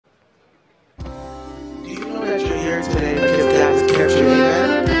here today because God's kept you.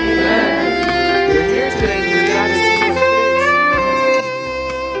 Amen. Amen. You're here today because God has seen your face.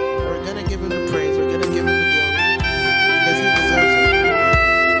 We're gonna give Him the praise. We're gonna give Him the glory because He deserves it.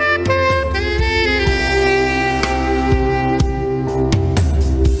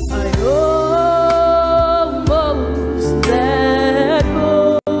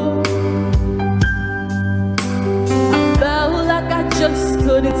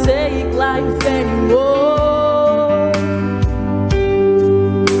 Couldn't take life anymore.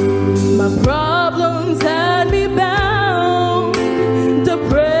 My